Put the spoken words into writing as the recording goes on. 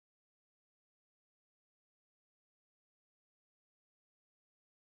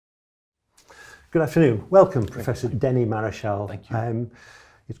Good afternoon. Welcome, Professor Denis Mareschal. Thank you.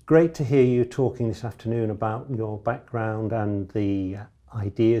 It's great to hear you talking this afternoon about your background and the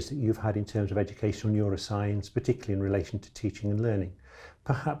ideas that you've had in terms of educational neuroscience, particularly in relation to teaching and learning.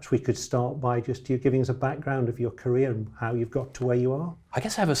 Perhaps we could start by just you giving us a background of your career and how you've got to where you are. I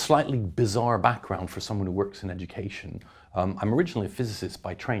guess I have a slightly bizarre background for someone who works in education. I'm originally a physicist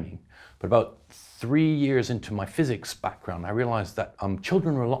by training, but about 3 years into my physics background, I realized that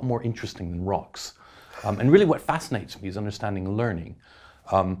children are a lot more interesting than rocks. And really what fascinates me is understanding learning.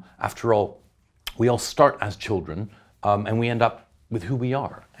 After all, we all start as children and we end up with who we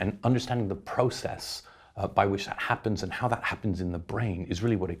are, and understanding the process by which that happens and how that happens in the brain is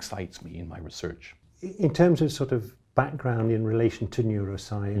really what excites me in my research. In terms of sort of background in relation to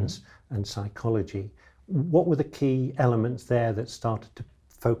neuroscience and psychology, what were the key elements there that started to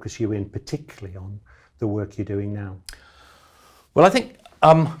focus you in particularly on the work you're doing now? Well, I think,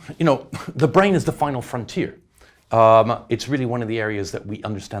 the brain is the final frontier. It's really one of the areas that we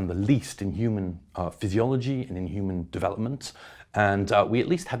understand the least in human physiology and in human development. And we at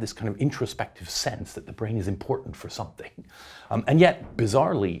least have this kind of introspective sense that the brain is important for something. And yet,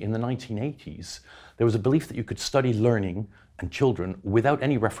 bizarrely, in the 1980s, there was a belief that you could study learning and children without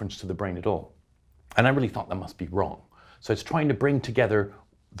any reference to the brain at all. And I really thought that must be wrong. So it's trying to bring together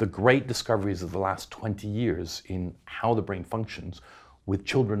the great discoveries of the last 20 years in how the brain functions with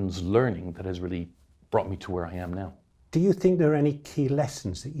children's learning that has really brought me to where I am now. Do you think there are any key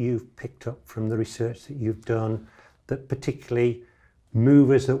lessons that you've picked up from the research that you've done that particularly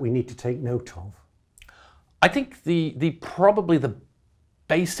move us that we need to take note of? I think probably the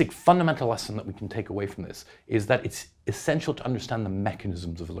basic fundamental lesson that we can take away from this is that it's essential to understand the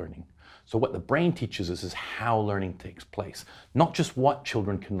mechanisms of learning. So what the brain teaches us is how learning takes place, not just what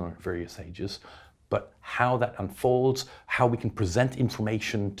children can learn at various ages, but how that unfolds, how we can present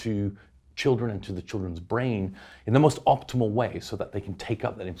information to children and to the children's brain in the most optimal way so that they can take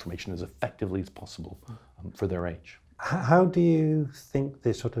up that information as effectively as possible for their age. How do you think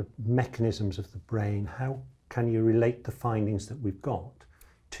the sort of mechanisms of the brain, how can you relate the findings that we've got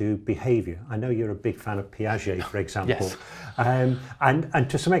to behaviour? I know you're a big fan of Piaget, for example. Yes. And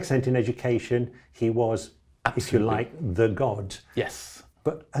to some extent in education, he was, Absolutely. if you like, the god. Yes.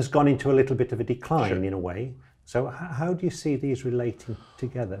 But has gone into a little bit of a decline Sure. in a way. So how do you see these relating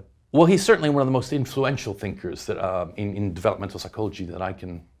together? Well, he's certainly one of the most influential thinkers that in developmental psychology that I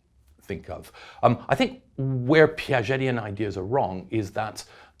can think of. I think where Piagetian ideas are wrong is that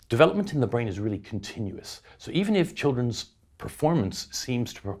development in the brain is really continuous. So even if children's performance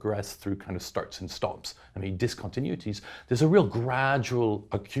seems to progress through kind of starts and stops, discontinuities, there's a real gradual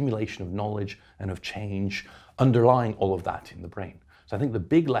accumulation of knowledge and of change underlying all of that in the brain. So I think the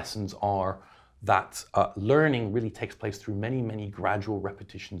big lessons are that learning really takes place through many, many gradual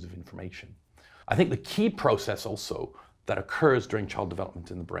repetitions of information. I think the key process also that occurs during child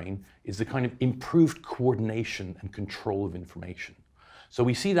development in the brain is the kind of improved coordination and control of information. So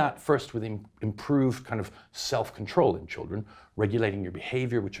we see that first with improved kind of self-control in children, regulating your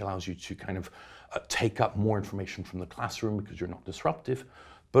behavior, which allows you to kind of take up more information from the classroom because you're not disruptive,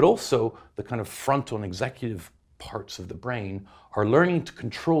 but also the kind of frontal and executive parts of the brain are learning to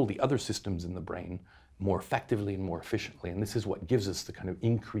control the other systems in the brain more effectively and more efficiently. And this is what gives us the kind of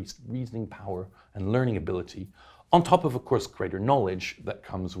increased reasoning power and learning ability, on top of course, greater knowledge that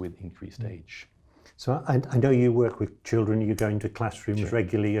comes with increased age. So I know you work with children, you go into classrooms Sure.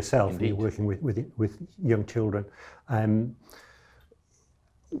 regularly yourself, Indeed. and you're working with young children.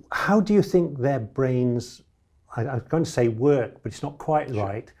 How do you think their brains, I was going to say work, but it's not quite Sure.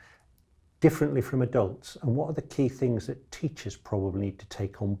 right, differently from adults? And what are the key things that teachers probably need to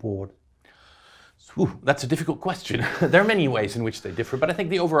take on board? Ooh, that's a difficult question. There are many ways in which they differ, but I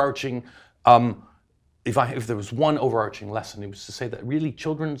think the overarching, if there was one overarching lesson, it was to say that really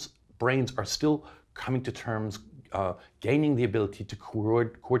children's brains are still coming to terms, gaining the ability to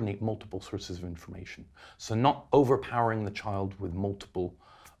coordinate multiple sources of information. So not overpowering the child with multiple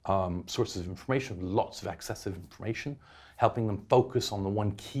sources of information, with lots of excessive information, helping them focus on the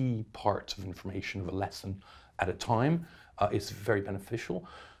one key part of information of a lesson at a time is very beneficial.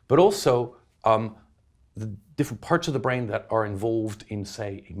 But also, the different parts of the brain that are involved in,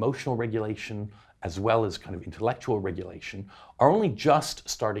 say, emotional regulation, as well as kind of intellectual regulation, are only just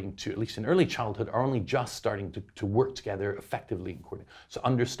starting to, at least in early childhood, are only just starting to work together effectively and coordinate. So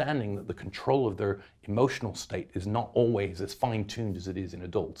understanding that the control of their emotional state is not always as fine-tuned as it is in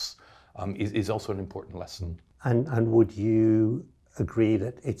adults is also an important lesson. And would you agree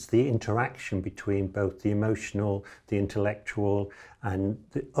that it's the interaction between both the emotional, the intellectual, and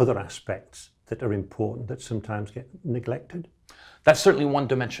the other aspects that are important that sometimes get neglected? That's certainly one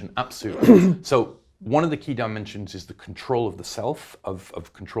dimension, absolutely. So one of the key dimensions is the control of the self,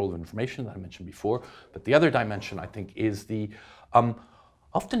 of control of information that I mentioned before. But the other dimension, I think, is the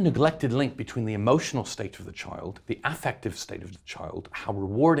often neglected link between the emotional state of the child, the affective state of the child, how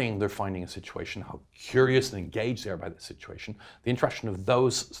rewarding they're finding a situation, how curious and engaged they are by the situation, the interaction of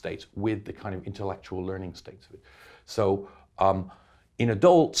those states with the kind of intellectual learning states of it. So in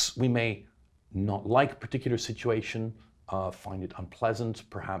adults, we may not like a particular situation, find it unpleasant,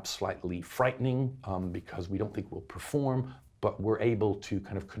 perhaps slightly frightening because we don't think we'll perform, but we're able to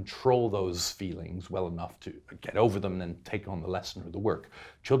kind of control those feelings well enough to get over them and then take on the lesson or the work.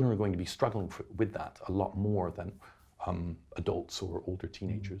 Children are going to be struggling with that a lot more than adults or older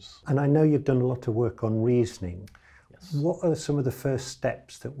teenagers. And I know you've done a lot of work on reasoning. Yes. What are some of the first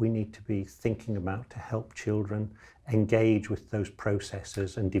steps that we need to be thinking about to help children engage with those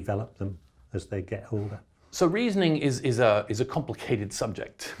processes and develop them as they get older? So reasoning is a complicated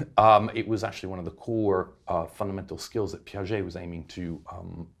subject. It was actually one of the core fundamental skills that Piaget was aiming to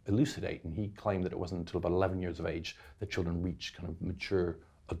elucidate, and he claimed that it wasn't until about 11 years of age that children reach kind of mature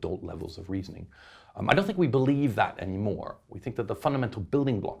adult levels of reasoning. I don't think we believe that anymore. We think that the fundamental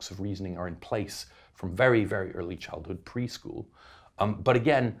building blocks of reasoning are in place from very, very early childhood, preschool. But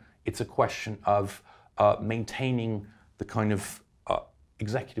again, it's a question of maintaining the kind of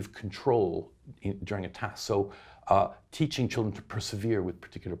executive control during a task. So teaching children to persevere with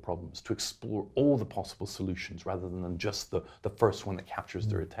particular problems, to explore all the possible solutions rather than just the first one that captures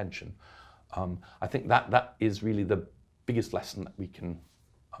their attention. I think that is really the biggest lesson that we can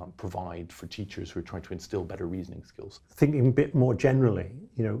provide for teachers who are trying to instill better reasoning skills. Thinking a bit more generally,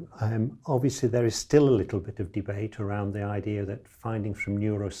 obviously there is still a little bit of debate around the idea that findings from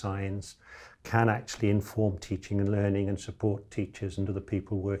neuroscience can actually inform teaching and learning and support teachers and other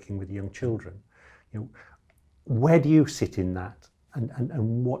people working with young children. Where do you sit in that,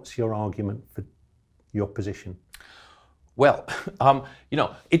 and what's your argument for your position? Well,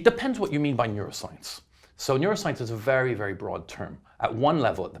 it depends what you mean by neuroscience. So neuroscience is a very, very broad term. At one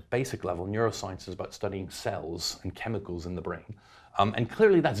level, at the basic level, neuroscience is about studying cells and chemicals in the brain. And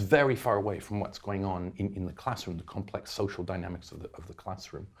clearly that's very far away from what's going on in the classroom, the complex social dynamics of the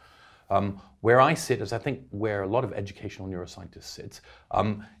classroom. Where I sit is, I think, where a lot of educational neuroscientists sit.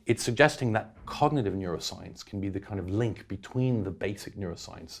 It's suggesting that cognitive neuroscience can be the kind of link between the basic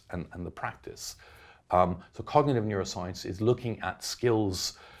neuroscience and the practice. So cognitive neuroscience is looking at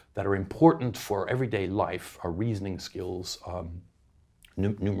skills that are important for everyday life, our reasoning skills,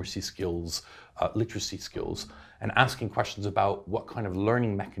 numeracy skills, literacy skills, and asking questions about what kind of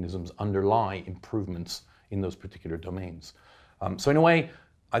learning mechanisms underlie improvements in those particular domains. So in a way,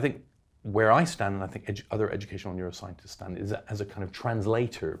 I think where I stand, and I think other educational neuroscientists stand, is as a kind of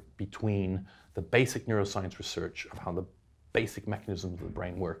translator between the basic neuroscience research of how the basic mechanisms of the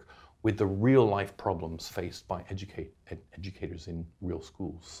brain work with the real life problems faced by educators in real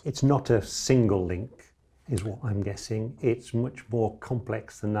schools. It's not a single link, is what I'm guessing. It's much more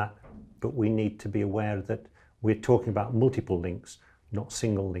complex than that, but we need to be aware that we're talking about multiple links, not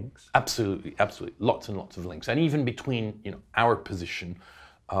single links. Absolutely, absolutely. Lots and lots of links. And even between our position,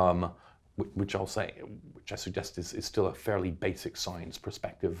 which I suggest is still a fairly basic science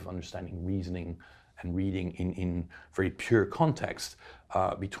perspective of understanding reasoning and reading in very pure context,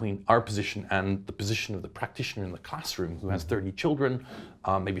 between our position and the position of the practitioner in the classroom who has 30 children,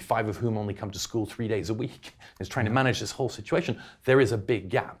 maybe 5 of whom only come to school 3 days a week, is trying to manage this whole situation. There is a big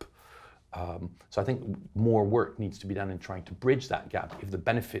gap. So I think more work needs to be done in trying to bridge that gap if the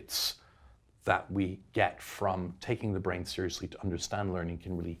benefits that we get from taking the brain seriously to understand learning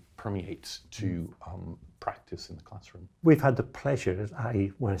can really permeate to practice in the classroom. We've had the pleasure,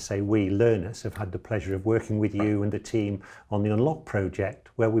 when I say we, Learnus, have had the pleasure of working with you and the team on the Unlock project,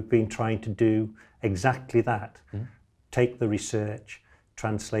 where we've been trying to do exactly that. Take the research,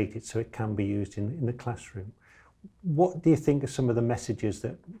 translate it so it can be used in the classroom. What do you think are some of the messages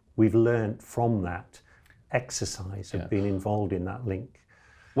that we've learned from that exercise of being involved in that link?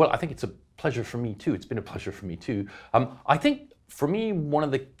 Well, I think it's a pleasure for me too. It's been a pleasure for me too. I think for me, one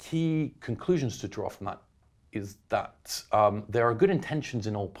of the key conclusions to draw from that is that there are good intentions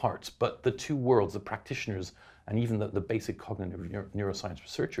in all parts, but the two worlds, the practitioners and even the basic cognitive neuroscience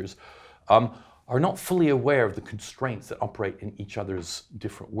researchers, are not fully aware of the constraints that operate in each other's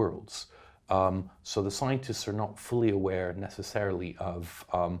different worlds. So the scientists are not fully aware necessarily of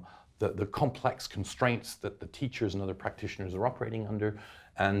the complex constraints that the teachers and other practitioners are operating under,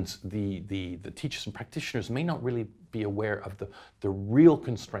 and the teachers and practitioners may not really be aware of the real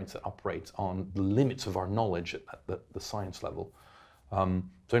constraints that operate on the limits of our knowledge at the science level.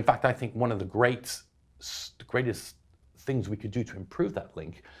 So in fact, I think one of the greatest things we could do to improve that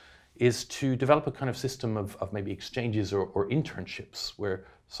link is to develop a kind of system of maybe exchanges or internships where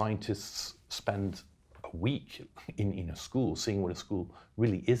scientists spend a week in a school, seeing what a school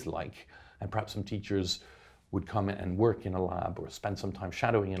really is like, and perhaps some teachers would come in and work in a lab or spend some time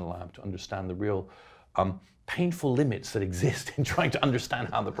shadowing in a lab to understand the real painful limits that exist in trying to understand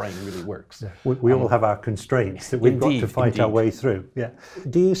how the brain really works. Yeah. We all have our constraints that we've got to fight our way through. Yeah.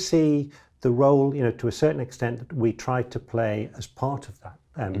 Do you see the role, to a certain extent, that we tried to play as part of that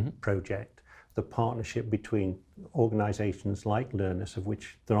project, the partnership between organisations like Learnus, of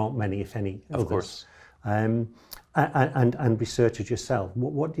which there aren't many, if any, of course, and researchers yourself?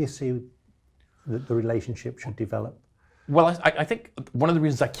 What do you see that the relationship should develop? Well, I think one of the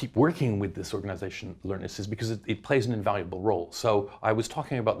reasons I keep working with this organization, Learnus, is because it plays an invaluable role. So I was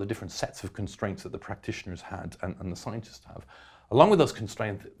talking about the different sets of constraints that the practitioners had and the scientists have. Along with those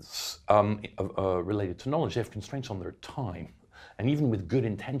constraints related to knowledge, they have constraints on their time. And even with good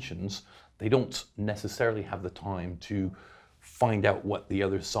intentions, they don't necessarily have the time to find out what the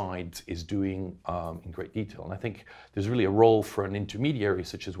other side is doing in great detail. And I think there's really a role for an intermediary,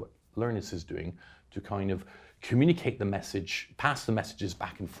 such as what Learnus is doing, to kind of communicate the message, pass the messages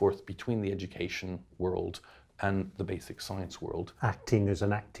back and forth between the education world and the basic science world. Acting as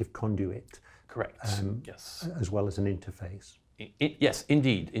an active conduit. Correct, yes. As well as an interface. Yes,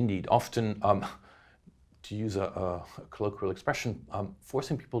 indeed. Often, to use a colloquial expression,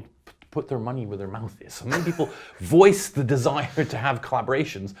 forcing people to put their money where their mouth is. So many people voice the desire to have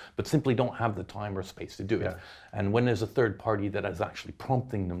collaborations, but simply don't have the time or space to do it. Yeah. And when there's a third party that is actually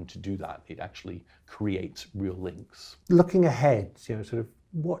prompting them to do that, it actually creates real links. Looking ahead, sort of,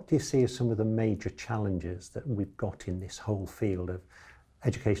 what do you see as some of the major challenges that we've got in this whole field of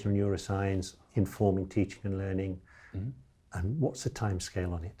educational neuroscience, informing teaching and learning, and what's the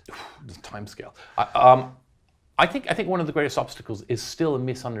timescale on it? The timescale. I think one of the greatest obstacles is still a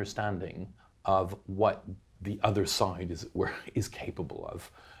misunderstanding of what the other side is capable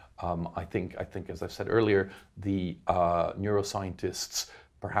of. I think, as I said earlier, the neuroscientists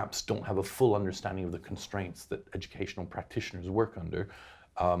perhaps don't have a full understanding of the constraints that educational practitioners work under,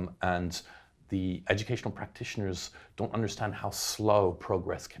 and the educational practitioners don't understand how slow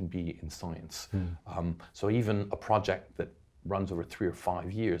progress can be in science. So even a project that runs over 3 or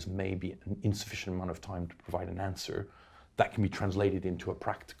 5 years may be an insufficient amount of time to provide an answer that can be translated into a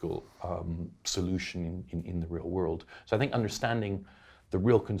practical solution in the real world. So I think understanding the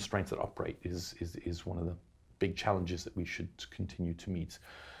real constraints that operate is one of the big challenges that we should continue to meet.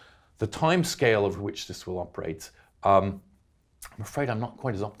 The time scale over which this will operate, I'm afraid I'm not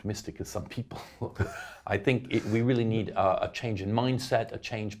quite as optimistic as some people. I think we really need a change in mindset, a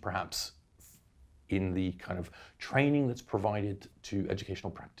change perhaps in the kind of training that's provided to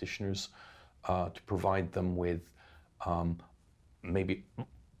educational practitioners, to provide them with maybe,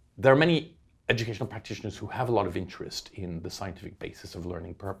 there are many educational practitioners who have a lot of interest in the scientific basis of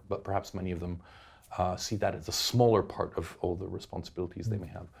learning, but perhaps many of them see that as a smaller part of all the responsibilities they may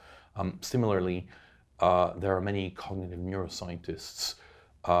have. Similarly, there are many cognitive neuroscientists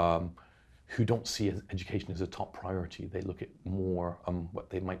who don't see education as a top priority. They look at more what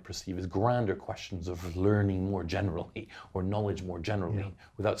they might perceive as grander questions of learning more generally or knowledge more generally,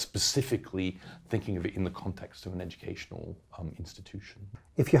 without specifically thinking of it in the context of an educational institution.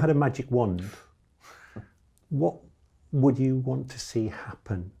 If you had a magic wand, what would you want to see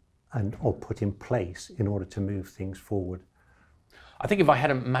happen or put in place in order to move things forward? I think if I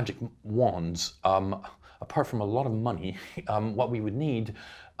had a magic wand, apart from a lot of money, what we would need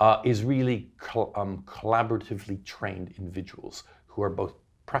is really collaboratively trained individuals who are both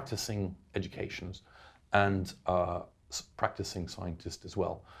practicing educations and practicing scientists as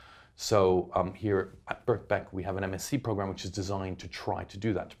well. So here at Birkbeck, we have an MSc program which is designed to try to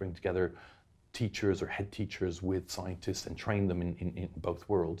do that, to bring together teachers or head teachers with scientists and train them in both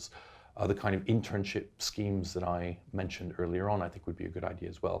worlds. The kind of internship schemes that I mentioned earlier on, I think would be a good idea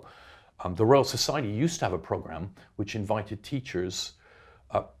as well. The Royal Society used to have a program which invited teachers,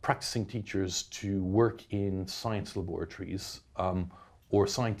 practicing teachers, to work in science laboratories or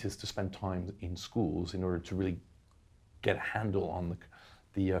scientists to spend time in schools in order to really get a handle on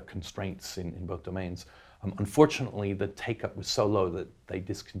the constraints in both domains. Unfortunately, the take-up was so low that they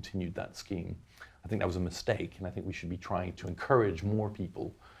discontinued that scheme. I think that was a mistake, and I think we should be trying to encourage more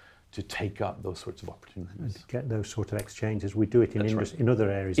people to take up those sorts of opportunities. And to get those sort of exchanges. We do it in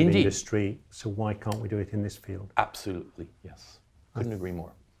other areas of industry, so why can't we do it in this field? Absolutely, yes. Couldn't agree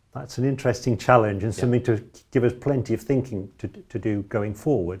more. That's an interesting challenge and something to give us plenty of thinking to do going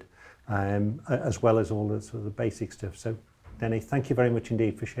forward, as well as all the sort of the basic stuff. So Denis, thank you very much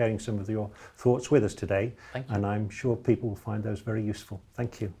indeed for sharing some of your thoughts with us today. Thank you. And I'm sure people will find those very useful.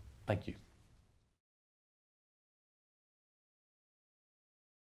 Thank you. Thank you.